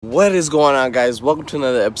What is going on, guys? Welcome to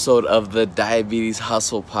another episode of the Diabetes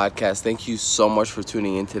Hustle podcast. Thank you so much for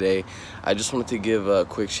tuning in today. I just wanted to give a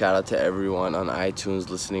quick shout out to everyone on iTunes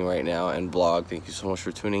listening right now and blog. Thank you so much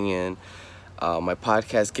for tuning in. My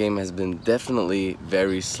podcast game has been definitely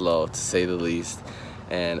very slow, to say the least.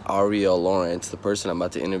 And Ariel Lawrence, the person I'm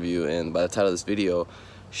about to interview, and by the title of this video,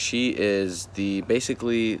 she is the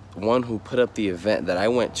basically one who put up the event that I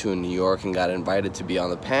went to in New York and got invited to be on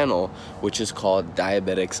the panel, which is called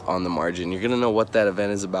Diabetics on the Margin. You're going to know what that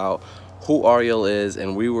event is about, who Ariel is,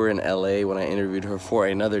 and we were in LA when I interviewed her for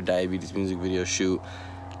another diabetes music video shoot.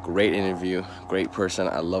 Great interview, great person.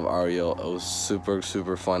 I love Ariel. It was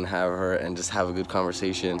super fun to have her and just have a good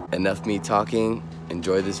conversation. Enough me talking.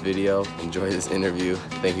 Enjoy this video, enjoy this interview.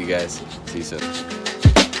 Thank you guys. See you soon.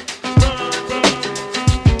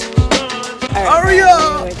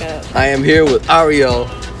 Ariel! I am here with Ariel.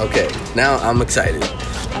 Okay, now I'm excited.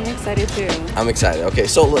 I'm excited too. I'm excited. Okay,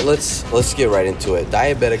 so let's get right into it.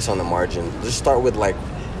 Diabetics on the Margin. Let's start with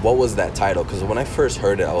what was that title? Because when I first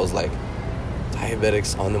heard it, I was like,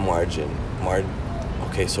 Diabetics on the Margin.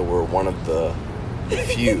 Okay, so we're one of the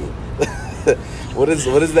few. What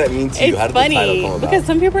does that mean to you? How did the title come about? Because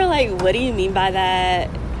some people are like, what do you mean by that?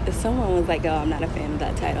 Someone was like, oh, I'm not a fan of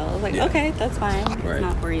that title. I was like, okay, that's fine. Right. It's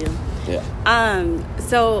not for you. Yeah.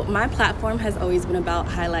 So my platform has always been about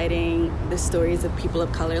highlighting the stories of people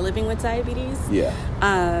of color living with diabetes. Yeah.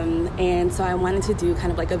 And so I wanted to do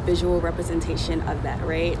kind of like a visual representation of that,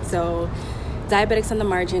 right? So Diabetics on the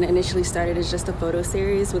Margin initially started as just a photo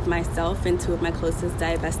series with myself and two of my closest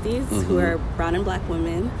diabesties, who are brown and black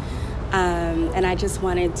women. And I just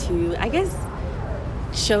wanted to, I guess,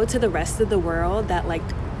 show to the rest of the world that like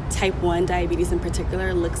type 1 diabetes in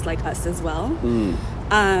particular looks like us as well.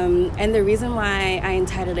 And the reason why I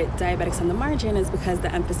entitled it Diabetics on the Margin is because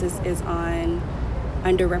the emphasis is on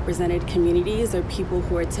underrepresented communities or people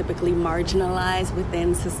who are typically marginalized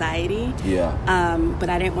within society. But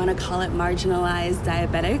I didn't want to call it marginalized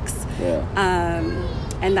diabetics.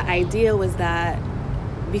 And the idea was that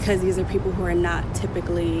because these are people who are not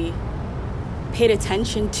typically paid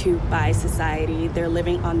attention to by society, they're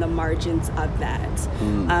living on the margins of that.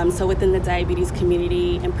 So within the diabetes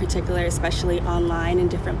community in particular, especially online and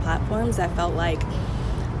different platforms, I felt like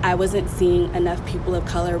I wasn't seeing enough people of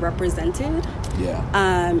color represented.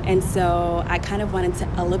 And so I kind of wanted to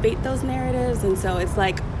elevate those narratives. And so it's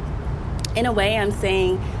like, in a way, I'm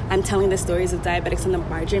saying I'm telling the stories of diabetics on the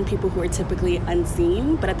margin, people who are typically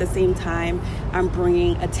unseen, but at the same time, I'm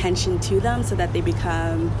bringing attention to them so that they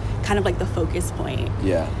become kind of like the focus point.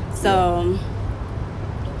 So,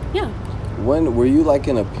 When were you like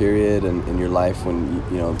in a period in your life when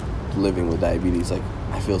you know living with diabetes? Like,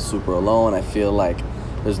 I feel super alone. I feel like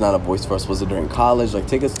there's not a voice for us. Was it during college? Like,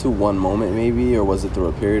 take us to one moment maybe, or was it through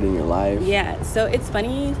a period in your life? Yeah. So it's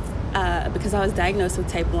funny. Because I was diagnosed with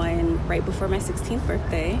type 1 right before my 16th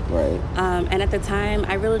birthday. Right. And at the time,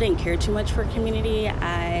 I really didn't care too much for community.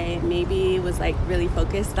 I maybe was like really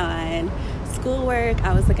focused on schoolwork.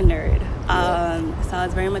 I was like a nerd. So I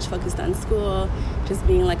was very much focused on school, just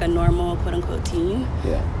being like a normal quote unquote teen.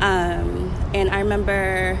 And I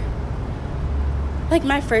remember like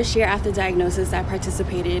my first year after diagnosis, I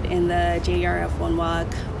participated in the JRF1 walk.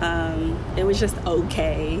 It was just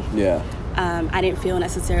okay. I didn't feel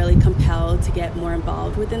necessarily compelled to get more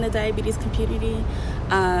involved within the diabetes community.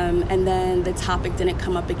 And then the topic didn't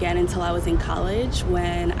come up again until I was in college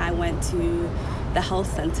when I went to the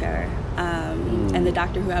health center. And the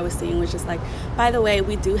doctor who I was seeing was just like, by the way,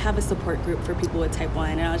 we do have a support group for people with type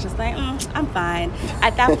 1. And I was just like, I'm fine.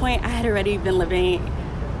 At that point, I had already been living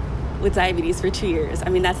with diabetes for 2 years. I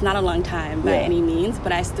mean, that's not a long time by any means,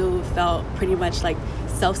 but I still felt pretty much like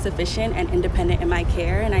self-sufficient and independent in my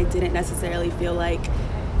care, and I didn't necessarily feel like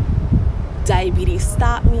diabetes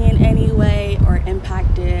stopped me in any way or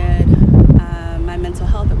impacted my mental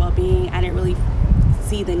health or well-being. I didn't really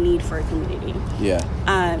see the need for a community.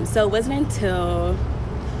 So it wasn't until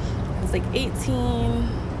I was like 18,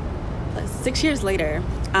 6 years later,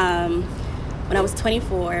 when I was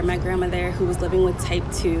 24, my grandmother, who was living with type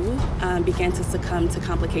 2, began to succumb to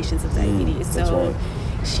complications of diabetes.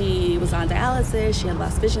 She was on dialysis, she had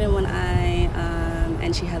lost vision in one eye,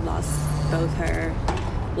 and she had lost both her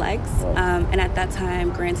legs. And at that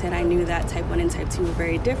time, granted, I knew that type 1 and type 2 were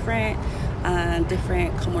very different,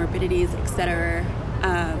 different comorbidities, etc.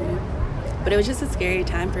 But it was just a scary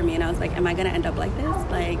time for me, and I was like, am I going to end up like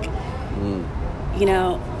this? Like, you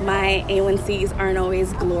know, my A1Cs aren't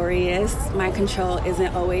always glorious. My control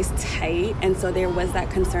isn't always tight. And so there was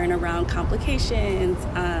that concern around complications.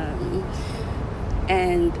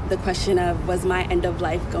 and the question of, was my end of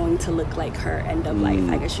life going to look like her end of life,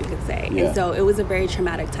 I guess you could say. Yeah. And so it was a very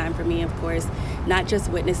traumatic time for me, of course, not just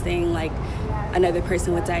witnessing like another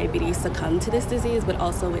person with diabetes succumb to this disease, but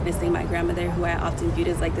also witnessing my grandmother, who I often viewed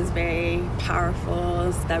as like this very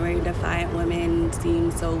powerful, stubborn, defiant woman,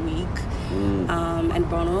 seem so weak and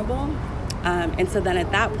vulnerable. And so then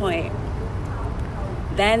at that point,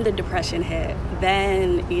 then the depression hit,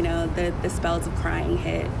 then, you know, the spells of crying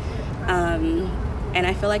hit. And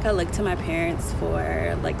I feel like I looked to my parents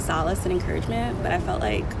for like solace and encouragement, but I felt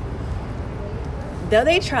like though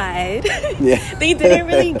they tried, they didn't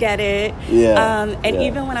really get it.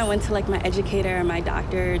 Even when I went to like my educator and my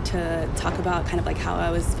doctor to talk about kind of like how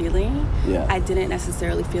I was feeling, I didn't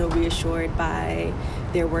necessarily feel reassured by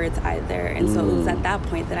their words either. And so it was at that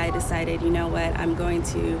point that I decided, you know what, I'm going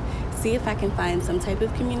to see if I can find some type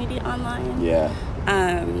of community online.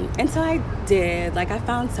 And so I did. Like, I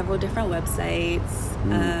found several different websites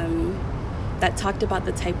that talked about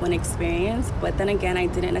the type 1 experience, but then again, I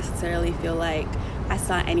didn't necessarily feel like I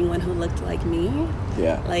saw anyone who looked like me.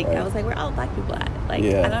 I was like, where are all black people at? Like,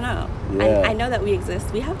 I don't know. I know that we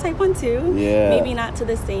exist. We have type 1 too. Maybe not to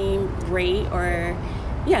the same rate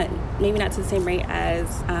maybe not to the same rate as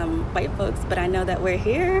white folks, but I know that we're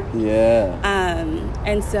here.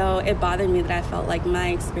 And so it bothered me that I felt like my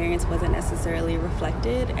experience wasn't necessarily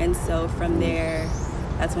reflected. And so from there,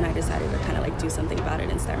 that's when I decided to kind of like do something about it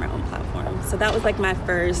and start my own platform. So that was like my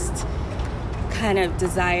first kind of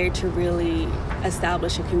desire to really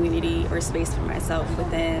establish a community or space for myself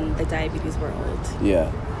within the diabetes world.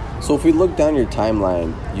 So if we look down your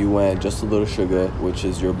timeline, you went Just a Little Sugar, which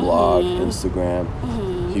is your blog, Instagram,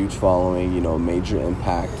 huge following, you know, major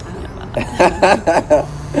impact.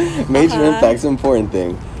 Major impact's an important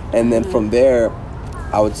thing. And then from there,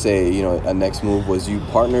 I would say, you know, a next move was you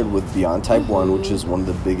partnered with Beyond Type 1, which is one of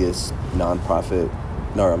the biggest one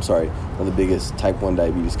of the biggest type 1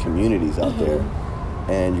 diabetes communities out there.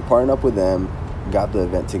 And you partnered up with them, got the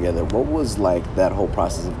event together. What was like that whole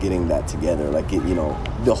process of getting that together? Like,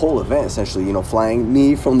 the whole event essentially, you know, flying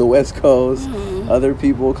me from the West Coast, other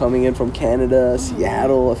people coming in from Canada,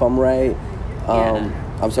 Seattle, if I'm right.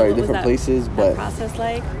 I'm sorry, different places, but process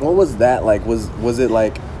like? What was that like? Was it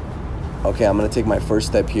like, okay, I'm gonna take my first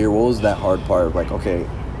step here? What was that hard part? Like, okay,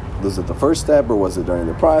 was it the first step or was it during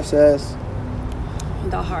the process?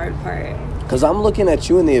 The hard part. Because I'm looking at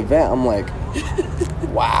you in the event, I'm like,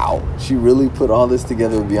 wow, she really put all this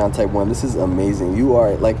together with Beyond Type 1. This is amazing. You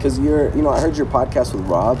are, like, because you're, you know, I heard your podcast with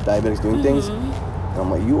Rob, Diabetics Doing Things, and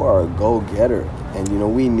I'm like, you are a go-getter. And, you know,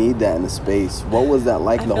 we need that in the space. What was that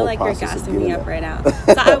like, the whole process? I feel like you're gassing me up right now.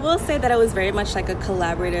 So I will say that it was very much like a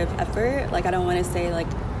collaborative effort. Like, I don't want to say, like,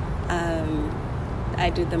 I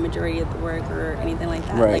did the majority of the work or anything like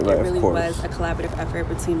that. It really was a collaborative effort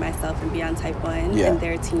between myself and Beyond Type 1 and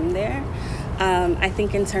their team there. I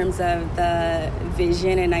think in terms of the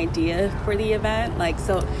vision and idea for the event, like,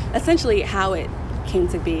 so essentially how it came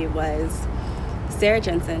to be was Sarah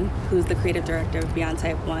Jensen, who's the creative director of Beyond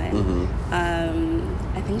Type 1,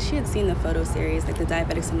 I think she had seen the photo series, like the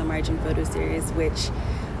Diabetics on the Margin photo series, which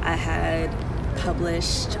I had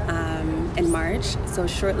published in March, so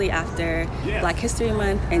shortly after Black History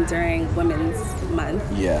Month and during Women's Month.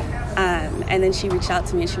 And then she reached out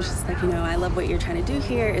to me and she was just like, you know, I love what you're trying to do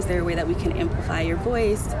here. Is there a way that we can amplify your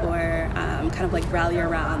voice or kind of like rally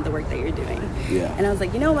around the work that you're doing? And I was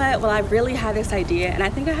like, you know what? Well, I really had this idea, and I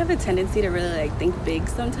think I have a tendency to really like think big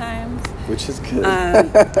sometimes. Which is good.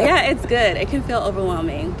 It's good. It can feel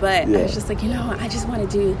overwhelming, but I was just like, you know, I just want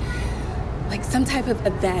to do like some type of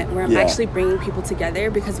event where I'm actually bringing people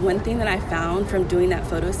together, because one thing that I found from doing that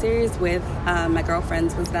photo series with my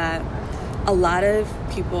girlfriends was that a lot of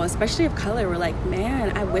people, especially of color, were like,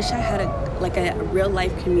 man, I wish I had a real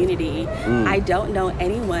life community. I don't know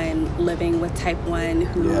anyone living with type 1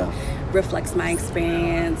 who reflects my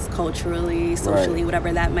experience culturally, socially,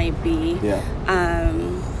 whatever that might be.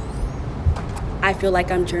 I feel like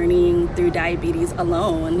I'm journeying through diabetes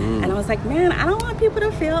alone. And I was like, man, I don't want people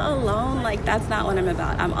to feel alone. Like, that's not what I'm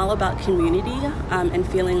about. I'm all about community and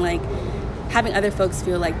feeling like having other folks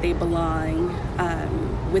feel like they belong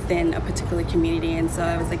within a particular community. And so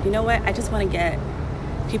I was like, you know what? I just want to get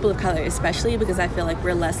people of color, especially because I feel like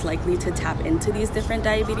we're less likely to tap into these different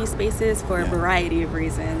diabetes spaces for a variety of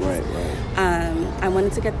reasons. I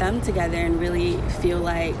wanted to get them together and really feel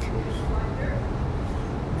like,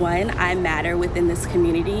 one, I matter within this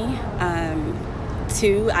community.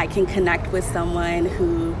 Two, I can connect with someone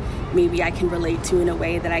who maybe I can relate to in a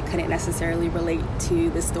way that I couldn't necessarily relate to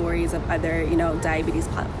the stories of other, you know, diabetes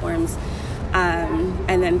platforms.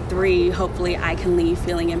 And then 3, hopefully I can leave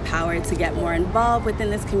feeling empowered to get more involved within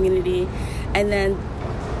this community. And then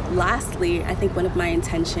lastly, I think one of my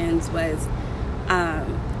intentions was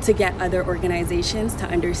to get other organizations to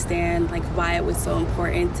understand like why it was so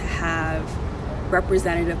important to have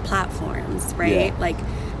representative platforms, right? Yeah. Like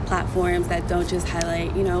platforms that don't just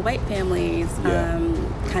highlight, white families,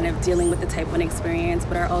 kind of dealing with the type 1 experience,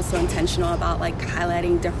 but are also intentional about like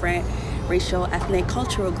highlighting different racial, ethnic,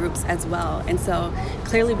 cultural groups as well. And so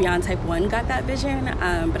clearly Beyond Type 1 got that vision,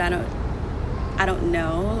 but I don't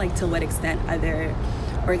know like to what extent other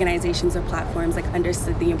organizations or platforms like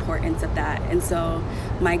understood the importance of that. And so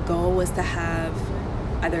my goal was to have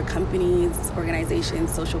other companies,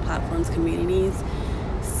 organizations, social platforms, communities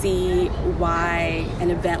see why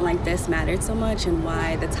an event like this mattered so much and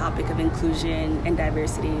why the topic of inclusion and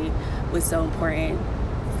diversity was so important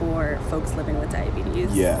for folks living with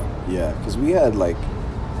diabetes. Yeah, because we had like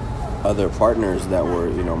other partners that were,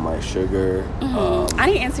 My Sugar. I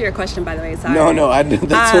didn't answer your question, by the way. Sorry. No,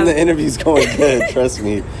 that's when the interview's going good. Trust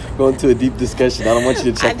me, going to a deep discussion. I don't want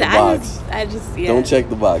you to check the box. Don't check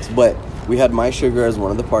the box. But we had My Sugar as one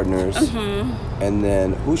of the partners, and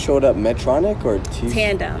then who showed up? Medtronic or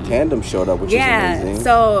Tandem? Tandem showed up, which is amazing.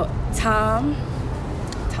 So Tom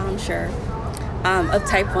Scher of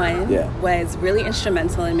Type 1 was really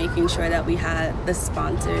instrumental in making sure that we had the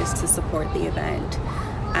sponsors to support the event.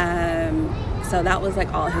 So that was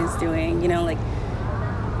like all his doing, like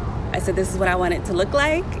I said, this is what I want it to look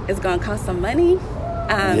like. It's going to cost some money.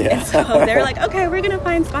 And so they were like, okay, we're going to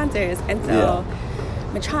find sponsors. And so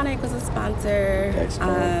Medtronic was a sponsor,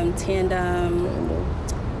 Tandem,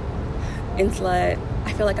 Insulet.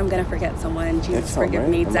 I feel like I'm going to forget someone. Jesus, forgive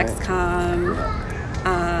me. Dexcom,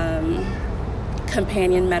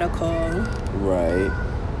 Companion Medical. Right.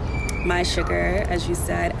 My Sugar, as you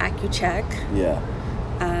said, AccuCheck. Yeah.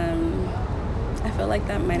 I feel like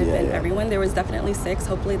that might have been everyone. There was definitely 6.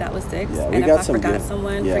 Hopefully that was 6. Yeah, and if I forgot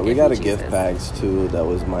someone, yeah, we got a gift bags too. That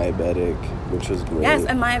was Diabetic, which was great. Yes,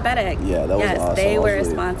 and Diabetic. Yeah, that was awesome. Yes, they were a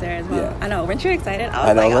sponsor as well. Yeah. I know. Weren't you excited?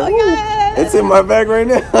 I was like, oh yes! It's in my bag right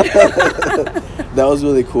now. That was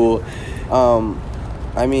really cool.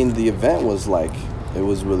 The event was like, it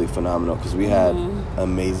was really phenomenal because we had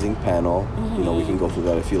amazing panel. We can go through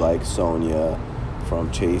that if you like. Sonia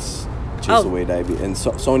from Chase Away Diabetes, and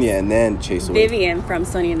Sonia, and then Chase Away. Vivian from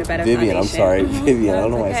Sonia and the Better Foundation. I'm sorry, Vivian. No, I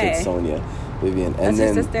don't know why okay. I said Sonia. Vivian, and that's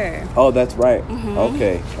then her sister. Oh, that's right.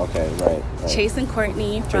 Okay, right. Chase and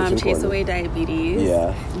Courtney from Chase Away Diabetes.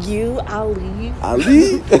 Yeah. You, Ali.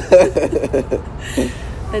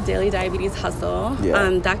 The Daily Diabetes Hustle.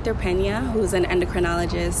 Yeah. Dr. Pena, who's an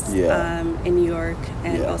endocrinologist in New York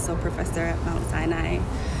and also professor at Mount Sinai.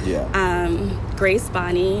 Yeah. Grace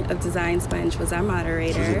Bonney of Design Sponge was our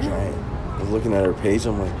moderator. She's a giant. I was looking at her page.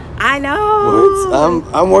 I'm like, I know.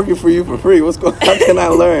 What? I'm working for you for free. What's going? How can I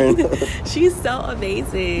learn? She's so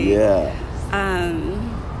amazing. Yeah.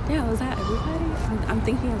 Was that everybody? I'm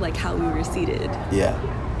thinking of like how we were seated. Yeah.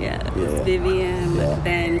 Vivian,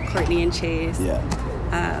 then Courtney and Chase. Yeah.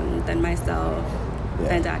 Then myself.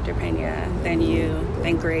 Then Dr. Pena, then you,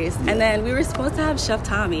 then Grace. And then we were supposed to have Chef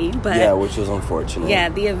Tommy, but... which was unfortunate. Yeah,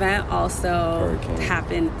 the event also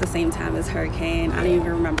happened at the same time as Hurricane. I don't even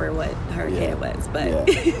remember what hurricane it was, but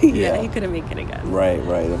he couldn't make it again. Right,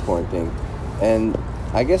 important thing. And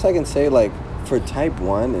I guess I can say, like, for Type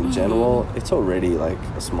 1 in general, it's already, like,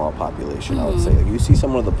 a small population, I would say. Like, you see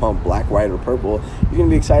someone with a pump, black, white, or purple, you're going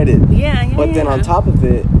to be excited. But then on top of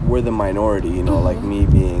it, we're the minority, like me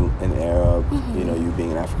being an Arab, you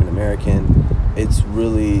being an African American. It's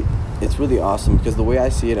really awesome because the way I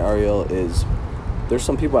see it, Ariel, is there's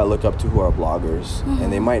some people I look up to who are bloggers,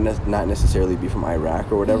 and they might not necessarily be from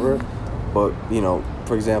Iraq or whatever, but,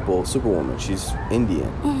 for example, Superwoman, she's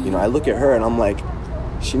Indian. I look at her and I'm like,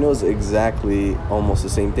 she knows exactly almost the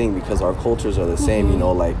same thing because our cultures are the same,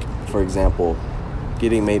 like, for example,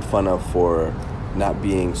 getting made fun of for not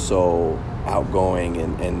being so outgoing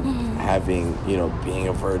and having, being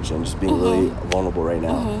a virgin, just being really vulnerable right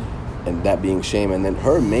now, and that being shame, and then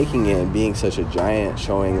her making it and being such a giant,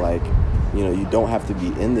 showing like, you don't have to be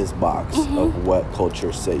in this box of what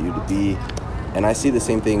culture set you to be. And I see the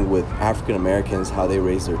same thing with African Americans, how they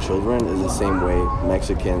raise their children is the same way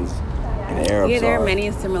Mexicans and Arabs there are. Are many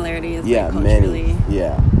similarities. Many.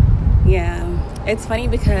 Yeah. It's funny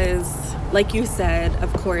because, like you said,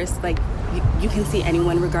 of course, like you can see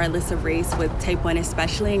anyone regardless of race with Type 1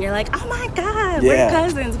 especially, and you're like, oh my God, we're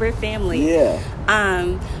cousins, we're family.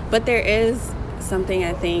 But there is something,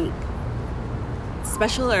 I think,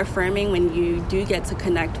 special or affirming when you do get to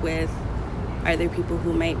connect with other people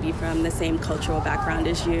who might be from the same cultural background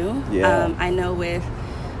as you. I know with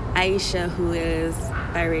Aisha, who is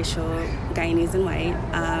biracial, Guyanese and white.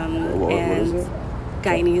 What is it?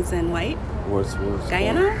 Guyanese and white. What's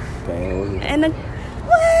Guyana? Guyana. And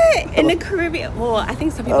what? In the Caribbean. Well, I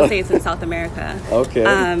think some people say it's in South America. Okay.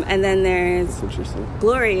 And then there's That's interesting.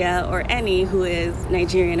 Gloria, or Annie, who is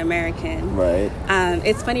Nigerian American. Right.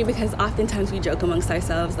 It's funny because oftentimes we joke amongst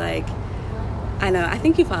ourselves, like, I know, I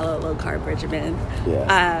think you follow a low-carb regimen.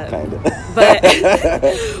 Yeah, kind of.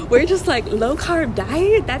 But we're just like, low-carb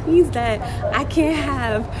diet? That means that I can't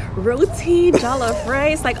have roti, jollof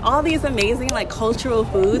rice, like all these amazing, like, cultural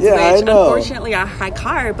foods, which unfortunately are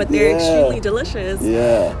high-carb, but they're extremely delicious.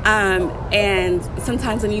 Yeah. And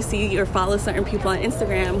sometimes when you see or follow certain people on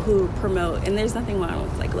Instagram who promote, and there's nothing wrong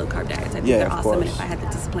with, like, low-carb diets. I think they're awesome, and if I had the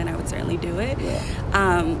discipline, I would certainly do it.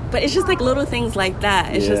 Yeah. But it's just, like, little things like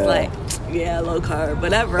that. It's just like, low carb,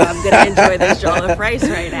 whatever. I'm gonna enjoy this jollof rice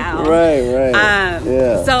right now. Right.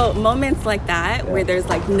 So moments like that where there's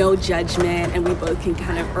like no judgment, and we both can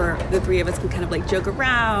kind of, or the three of us can kind of like joke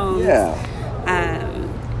around.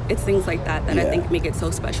 It's things like that I think make it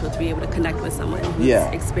so special to be able to connect with someone whose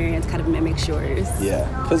experience kind of mimics yours. Yeah,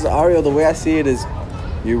 because Ariel, the way I see it is,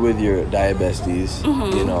 you're with your diet besties.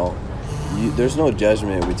 You know, there's no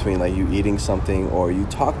judgment between like you eating something or you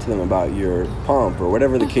talk to them about your pump or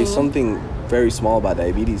whatever the case, something very small about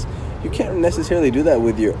diabetes. You can't necessarily do that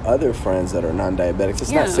with your other friends that are non-diabetics.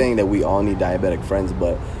 It's not saying that we all need diabetic friends,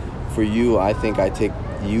 but for you, I think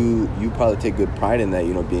you probably take good pride in that,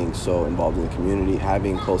 you know, being so involved in the community,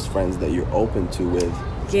 having close friends that you're open to with.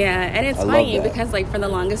 Yeah, and it's funny because, like, for the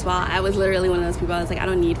longest while, I was literally one of those people. I was like, I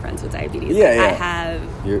don't need friends with diabetes. Yeah, like,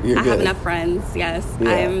 yeah. I have enough friends. Yes,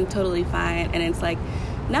 I am totally fine. And it's like,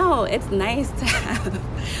 no, it's nice to have.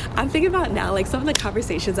 I'm thinking about now, like, some of the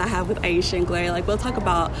conversations I have with Aisha and Gloria. Like, we'll talk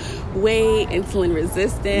about weight, insulin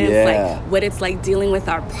resistance, like what it's like dealing with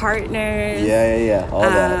our partners. All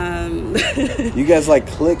that. You guys like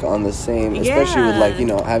click on the same, especially with, like, you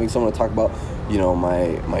know, having someone to talk about. You know,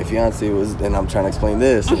 my fiance was, and I'm trying to explain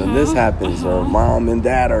this, and then this happens, or mom and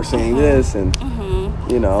dad are saying this, and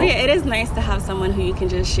you know. So it is nice to have someone who you can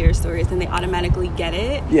just share stories and they automatically get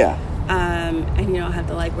it. Yeah. And you don't have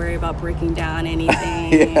to like worry about breaking down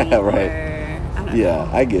anything. Right. Or, I don't know.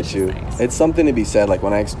 I get you. Nice. It's something to be said. Like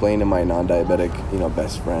when I explain to my non-diabetic, you know,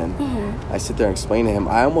 best friend, I sit there and explain to him.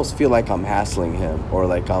 I almost feel like I'm hassling him or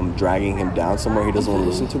like I'm dragging him down somewhere he doesn't want to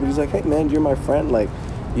listen to. But he's like, hey man, you're my friend. Like,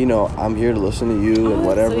 you know, I'm here to listen to you and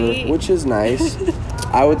whatever, sweet. Which is nice.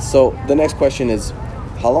 So the next question is,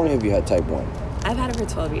 how long have you had type 1? I've had it for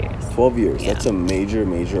 12 years. 12 years. Yeah. That's a major,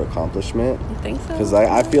 major accomplishment. I think so. Because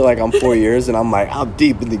I feel like I'm 4 years and I'm like, I'm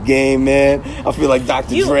deep in the game, man. I feel like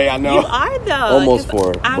Dr. Dre, I know. You are, though. Almost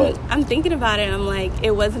 4. I'm thinking about it, and I'm like,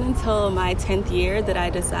 it wasn't until my 10th year that I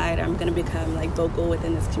decided I'm going to become, like, vocal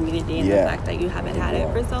within this community, and the fact that you haven't had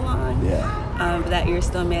it for so long. That you're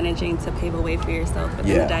still managing to pave a way for yourself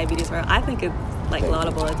within the diabetes world. I think it's, like,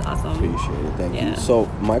 laudable. It's awesome. Appreciate it. Thank you. So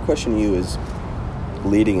my question to you is,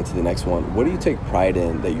 leading into the next one, what do you take pride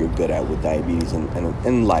in that you're good at with diabetes and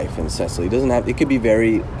in life, and essentially? It could be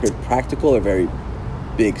very practical or very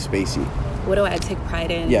big, spacey. What do I take pride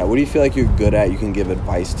in? Yeah, what do you feel like you're good at, you can give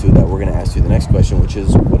advice to, that we're going to ask you the next question, which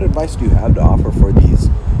is, what advice do you have to offer for these,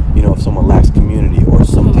 you know, if someone lacks community or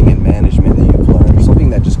something in management that you've learned, or something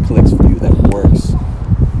that just clicks for you, that works?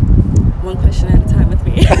 One question at a time with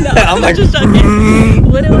me. No, I'm like, just joking.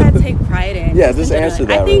 What do I take pride in? Yeah, just answer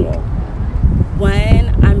that right now.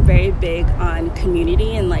 One, I'm very big on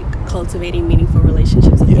community and like cultivating meaningful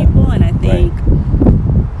relationships with people, and I think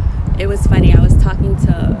it was funny. I was talking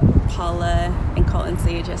to Paula and Colton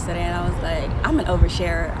Sage yesterday, and I was like, I'm an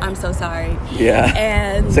oversharer. I'm so sorry. Yeah.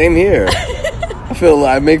 And same here. I feel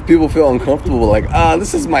like I make people feel uncomfortable, like,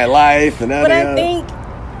 this is my life, and that. But I think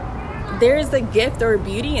there's a gift or a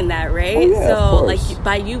beauty in that, right? Oh, yeah, so like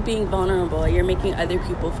by you being vulnerable, you're making other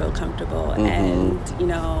people feel comfortable and, you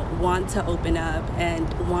know, want to open up and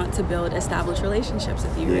want to build established relationships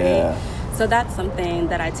with you, right? So that's something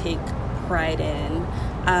that I take pride in.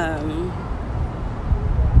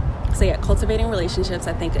 So cultivating relationships,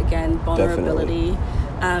 I think, again, vulnerability.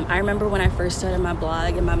 I remember when I first started my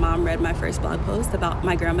blog and my mom read my first blog post about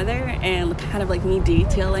my grandmother and kind of like me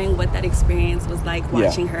detailing what that experience was like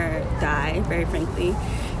watching her die, very frankly.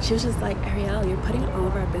 She was just like, Ariel, you're putting all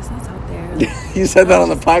of our business out there. You said that on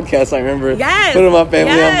the podcast, I remember. Yes. Putting my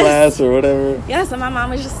family on blast or whatever. Yes, and my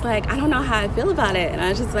mom was just like, I don't know how I feel about it. And I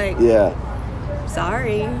was just like,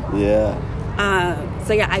 sorry. Yeah.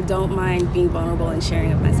 So I don't mind being vulnerable and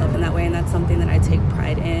sharing of myself in that way, and that's something that I take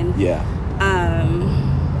pride in.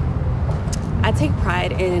 I take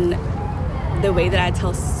pride in the way that I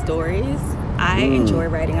tell stories. I enjoy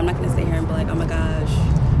writing. I'm not going to sit here and be like, oh my gosh,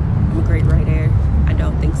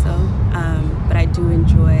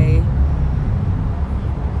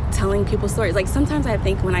 people's stories. Like sometimes I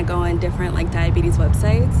think when I go on different like diabetes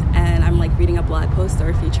websites and I'm like reading a blog post or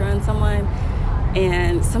a feature on someone,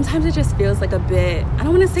 and sometimes it just feels like a bit, I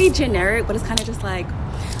don't want to say generic, but it's kind of just like,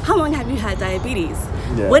 how long have you had diabetes?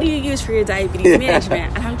 Yeah. What do you use for your diabetes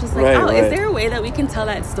management? And I'm just like, right. Is there a way that we can tell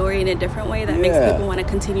that story in a different way that makes people want to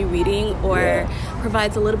continue reading, or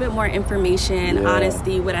provides a little bit more information,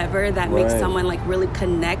 honesty, whatever, that makes someone like really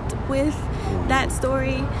connect with that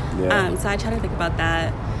story? So I try to think about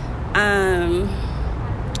that.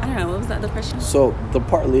 I don't know, what was the other question? So the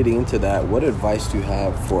part leading into that, what advice do you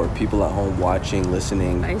have for people at home watching,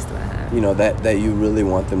 listening? Advice do I have? You know, that you really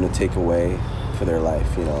want them to take away for their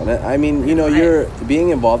life, you know? And I mean, you know, you're being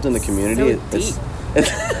involved in the community. So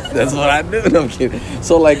That's what I do. No, I'm kidding.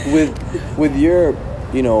 So like with your,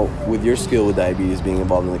 you know, with your skill with diabetes, being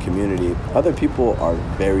involved in the community, other people are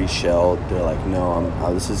very shelled. They're like, no,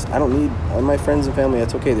 I don't need, my friends and family,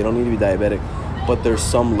 that's okay. They don't need to be diabetic. But there's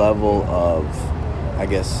some level of, I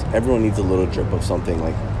guess, everyone needs a little drip of something.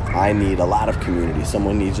 Like, I need a lot of community.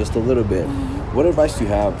 Someone needs just a little bit. What advice do you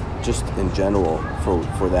have just in general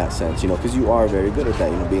for that sense? You know, because you are very good at that,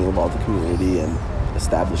 you know, being involved in the community and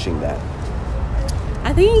establishing that.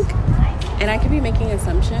 I think, and I could be making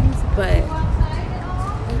assumptions, but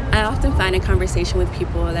I often find in conversation with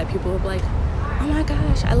people that people will be like, oh my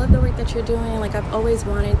gosh, I love the work that you're doing. Like, I've always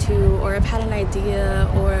wanted to, or I've had an idea,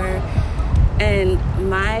 and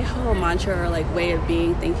my whole mantra or like way of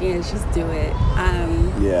thinking is just do it.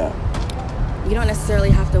 You don't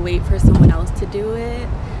necessarily have to wait for someone else to do it.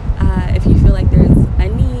 If you feel like there's a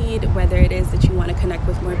need, whether it is that you want to connect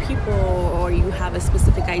with more people or you have a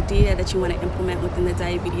specific idea that you want to implement within the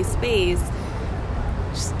diabetes space,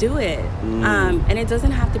 just do it. And it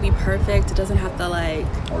doesn't have to be perfect. It doesn't have to like,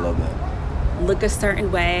 I love that, look a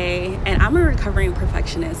certain way. And I'm a recovering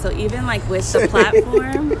perfectionist, so even like with the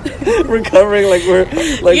platform, recovering, like we're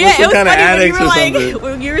some kind of addicts or something.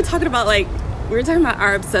 When you were talking about like, we were talking about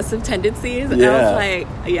our obsessive tendencies, and I was like,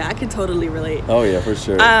 yeah, I can totally relate. Oh yeah, for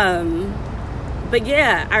sure. But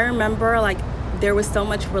yeah, I remember like there was so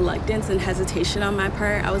much reluctance and hesitation on my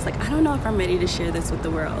part. I was like, I don't know if I'm ready to share this with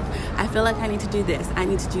the world. I feel like I need to do this. I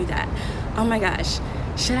need to do that. Oh my gosh,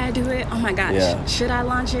 should I do it? Oh my gosh, should I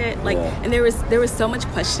launch it? Like, and there was so much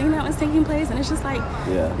questioning that was taking place, and it's just like,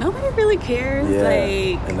 nobody really cares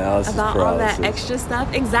like about all that extra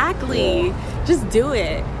stuff. Exactly. Just do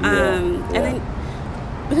it. And then,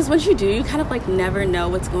 because once you do, you kind of like never know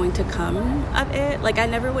what's going to come of it. Like, I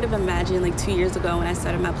never would have imagined like 2 years ago when I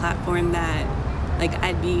started my platform that like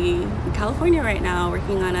I'd be in California right now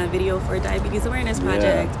working on a video for a diabetes awareness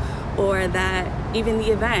project, or that even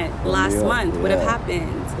the event last month would have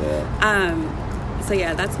happened. So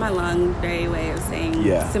yeah, that's my long, very way of saying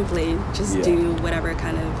simply just do whatever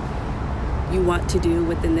kind of you want to do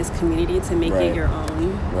within this community to make it your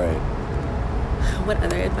own. What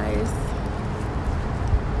other advice?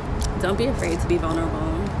 Don't be afraid to be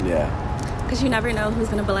vulnerable. Because you never know who's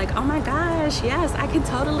going to be like, oh my gosh, yes, I can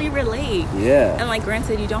totally relate. And like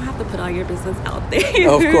granted, you don't have to put all your business out there.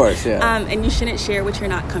 Of course, and you shouldn't share what you're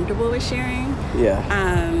not comfortable with sharing.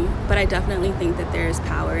 But I definitely think that there's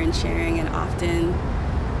power in sharing, and often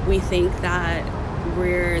we think that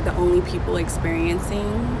we're the only people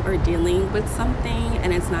experiencing or dealing with something,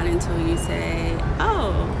 and it's not until you say,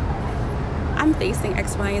 oh, I'm facing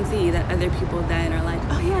X, Y, and Z, that other people then are like,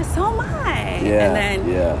 oh yeah, so am I. And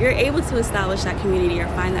then you're able to establish that community or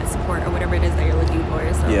find that support or whatever it is that you're looking for.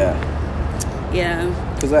 So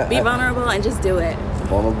be vulnerable and just do it.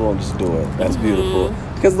 Vulnerable and just do it. That's beautiful.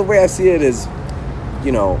 Because the way I see it is,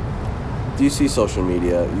 you know, do you see social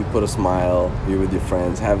media, you put a smile, you're with your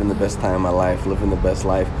friends, having the best time of my life, living the best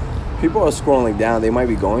life. People are scrolling down, they might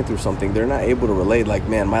be going through something, they're not able to relate, like,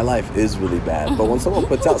 man, my life is really bad. But when someone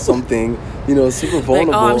puts out something, you know, super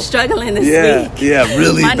vulnerable, like, oh, I'm struggling this week.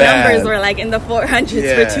 Really my bad. My numbers were like in the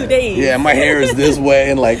 400s for 2 days. My hair is this way,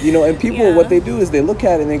 and like, you know, and people, what they do is they look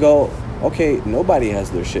at it and they go, okay, nobody has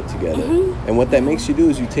their shit together. And what that makes you do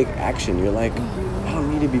is you take action. You're like, I don't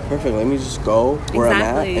need to be perfect, let me just go where I'm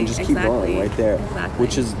at and just keep going right there.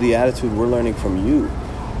 Which is the attitude we're learning from you.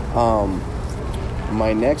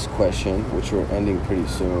 My next question, which we're ending pretty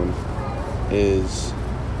soon, is,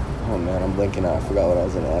 oh man, I'm blanking out. I forgot what I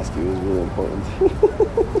was going to ask you. It was really important.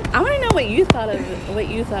 I want to know what you thought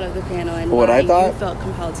of the panel and what why I thought? You felt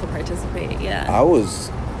compelled to participate.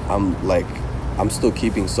 I'm still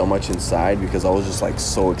keeping so much inside because I was just like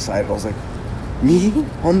so excited. I was like, me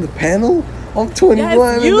on the panel? I'm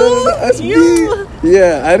 21. Yes, you.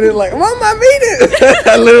 Yeah, I didn't like, Mom, I made it.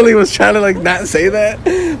 I literally was trying to like not say that,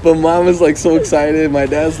 but Mom is like so excited. My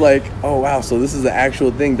dad's like, oh wow, so this is the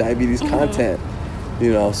actual thing, diabetes content,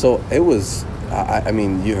 you know. So it was I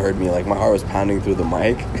mean, you heard me. Like, my heart was pounding through the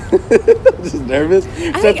mic. Just nervous.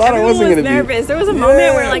 I thought I wasn't going to be nervous. There was a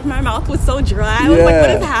moment where, like, my mouth was so dry. I was like, what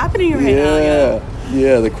is happening right now?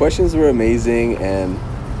 Yeah, the questions were amazing. And,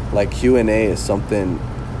 like, Q&A is something...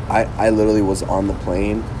 I literally was on the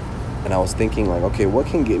plane, and I was thinking, like, okay, what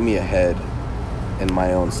can get me ahead in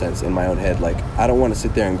my own sense, in my own head? Like, I don't want to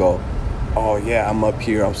sit there and go, oh, yeah, I'm up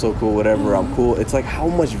here, I'm so cool, whatever, I'm cool. It's like, how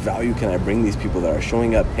much value can I bring these people that are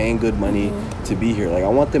showing up, paying good money to be here? Like, I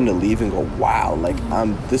want them to leave and go, wow, like,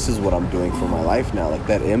 this is what I'm doing for my life now. Like,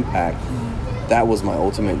 that impact, that was my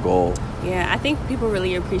ultimate goal. Yeah, I think people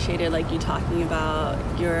really appreciated, like, you talking about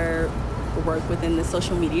your work within the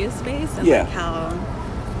social media space and, like, how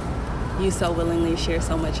you so willingly share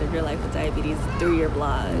so much of your life with diabetes through your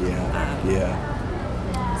blog.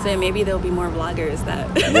 So maybe there'll be more vloggers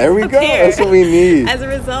that there we go. That's what we need as a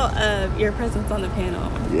result of your presence on the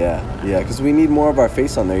panel. Yeah, because we need more of our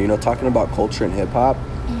face on there. You know, talking about culture and hip hop.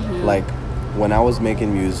 Like, when I was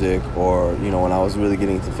making music, or you know, when I was really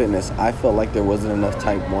getting into fitness, I felt like there wasn't enough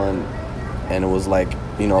type 1, and it was like,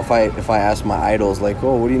 you know, if I asked my idols, like,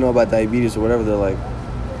 oh, what do you know about diabetes or whatever, they're like,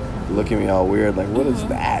 look at me all weird, like, what is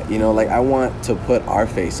that? You know, like, I want to put our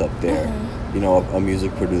face up there. You know, a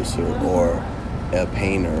music producer or a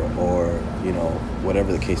painter, or, you know,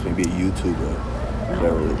 whatever the case may be, a YouTuber,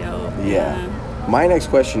 whatever. My next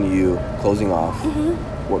question to you, closing off,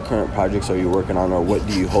 what current projects are you working on, or what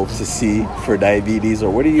do you hope to see for diabetes, or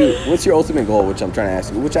what's your ultimate goal, which I'm trying to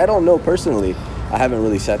ask you, which I don't know personally. I haven't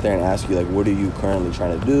really sat there and asked you, like, what are you currently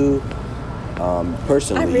trying to do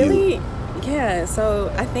personally? Yeah,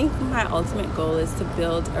 so I think my ultimate goal is to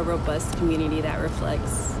build a robust community that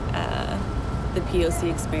reflects the POC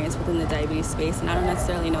experience within the diabetes space. And I don't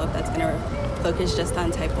necessarily know if that's going to focus just on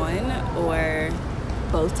type 1 or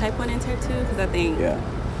both type 1 and type 2, because I think...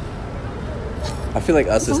 I feel like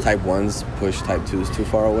us as type 1s push type 2s too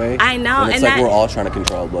far away. I know. And it's like we're all trying to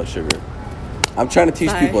control blood sugar. I'm trying to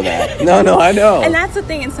teach people that. No, I know. And that's the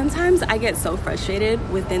thing. And sometimes I get so frustrated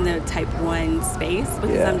within the type 1 space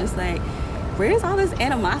because I'm just like, where's all this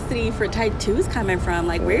animosity for type 2s coming from?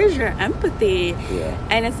 Like, where's your empathy?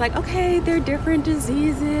 And it's like, okay, they're different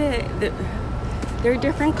diseases. There are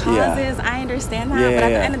different causes. I understand that. But at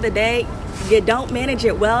the end of the day, you don't manage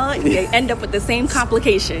it well, you end up with the same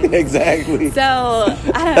complications. Exactly. So,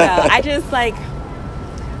 I don't know. I just, like,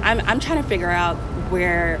 I'm trying to figure out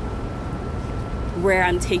where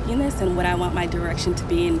I'm taking this and what I want my direction to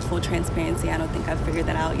be. In full transparency, I don't think I've figured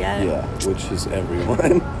that out yet. Which is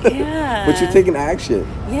everyone. But you're taking action.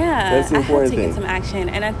 That's the important thing. I have taken some action.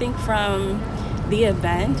 And I think from the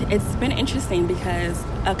event, it's been interesting because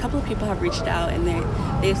a couple of people have reached out and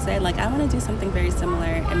they've said, like, I want to do something very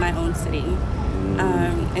similar in my own city.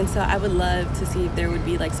 And so I would love to see if there would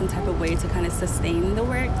be, like, some type of way to kind of sustain the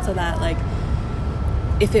work so that, like,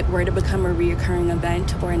 if it were to become a reoccurring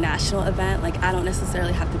event or a national event, like, I don't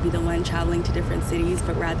necessarily have to be the one traveling to different cities,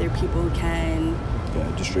 but rather people can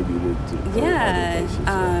distribute it to other places,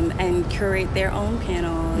 and curate their own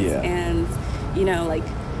panels. And, you know, like,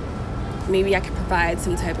 maybe I could provide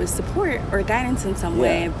some type of support or guidance in some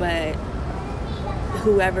way, but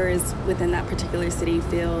whoever is within that particular city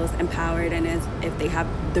feels empowered, and if they have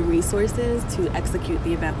the resources to execute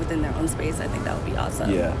the event within their own space, I think that would be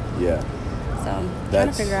awesome. So trying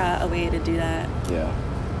to figure out a way to do that.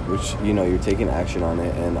 Which, you know, you're taking action on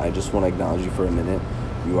it, and I just want to acknowledge you for a minute.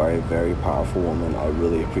 You are a very powerful woman. I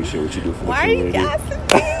really appreciate what you do for the community. Why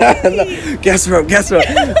are you gassing me? Guess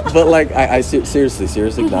what? But, like, I serious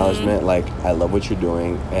acknowledgement. Like, I love what you're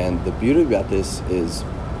doing, and the beauty about this is,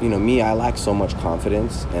 you know, me, I lack so much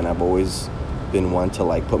confidence, and I've always been one to,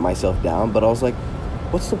 like, put myself down, but I was like,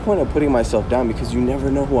 what's the point of putting myself down? Because you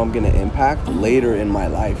never know who I'm going to impact later in my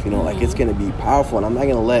life. You know, like, it's going to be powerful, and I'm not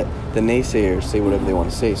going to let the naysayers say whatever they want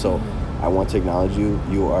to say. So I want to acknowledge you.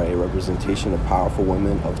 You are a representation of powerful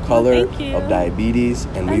women of color, of diabetes,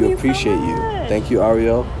 and we appreciate you. Thank you,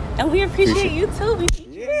 Ariel. And we appreciate you, too.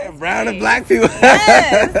 Brown and black people.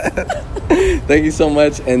 Thank you so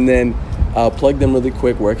much. And then plug them really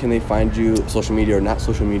quick. Where can they find you? Social media or not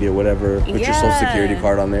social media, whatever. Put your social security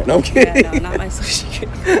card on there. No, I'm kidding. No, not my social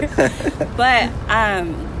security card. But,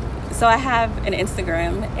 so I have an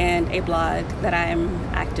Instagram and a blog that I'm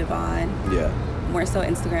active on. More so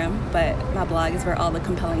Instagram, but my blog is where all the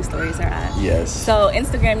compelling stories are at. So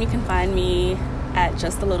Instagram, you can find me at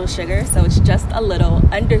Just a Little Sugar. So it's just a little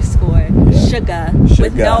 _ sugar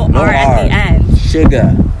with no R at the end.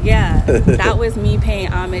 Sugar. That was me paying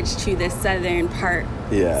homage to the southern part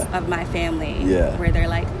of my family. Where they're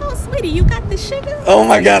like, oh, sweetie, you got the sugar? Oh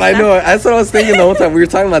my God, I know. That's what I was thinking the whole time. We were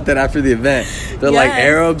talking about that after the event. They're like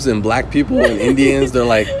Arabs and black people and Indians. They're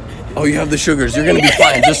like, oh, you have the sugars, you're gonna be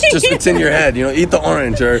fine. Just it's in your head, eat the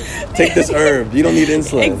orange or take this herb. You don't need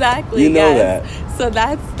insulin. Exactly. You know yes. that. So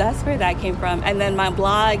that's where that came from. And then my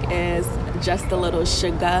blog is just a little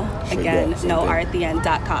sugar. Again, no R at the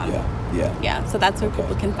end.com. Yeah, so that's where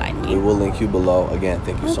people can find me. We will link you below. Again,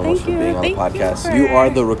 thank you so much for being on the podcast. You are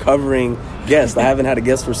the recovering guest. I haven't had a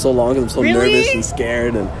guest for so long because I'm so nervous and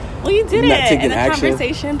scared. And well, you did not it, and the action.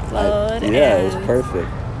 Conversation flowed. It was perfect.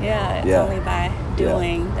 Yeah, it's only by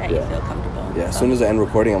doing that you feel comfortable. Yeah, as soon as I end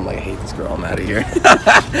recording, I'm like, I hate this girl. I'm out of here.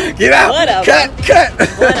 Get out. Whatever. Cut.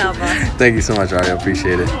 Whatever. Thank you so much, Ariel.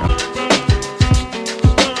 Appreciate it.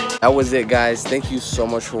 That was it, guys. Thank you so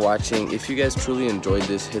much for watching. If you guys truly enjoyed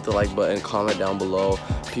this, hit the like button, comment down below.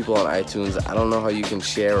 People on iTunes, I don't know how you can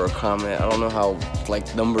share or comment. I don't know how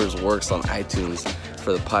numbers works on iTunes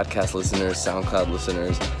for the podcast listeners, SoundCloud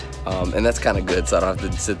listeners. And that's kind of good, so I don't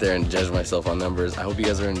have to sit there and judge myself on numbers. I hope you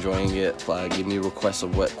guys are enjoying it. Give me requests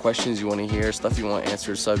of what questions you want to hear, stuff you want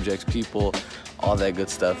answered, subjects, people, all that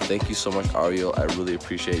good stuff. Thank you so much, Ariel. I really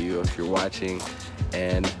appreciate you if you're watching.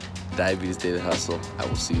 And Diabetes Daily Hustle. I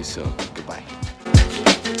will see you soon. Goodbye.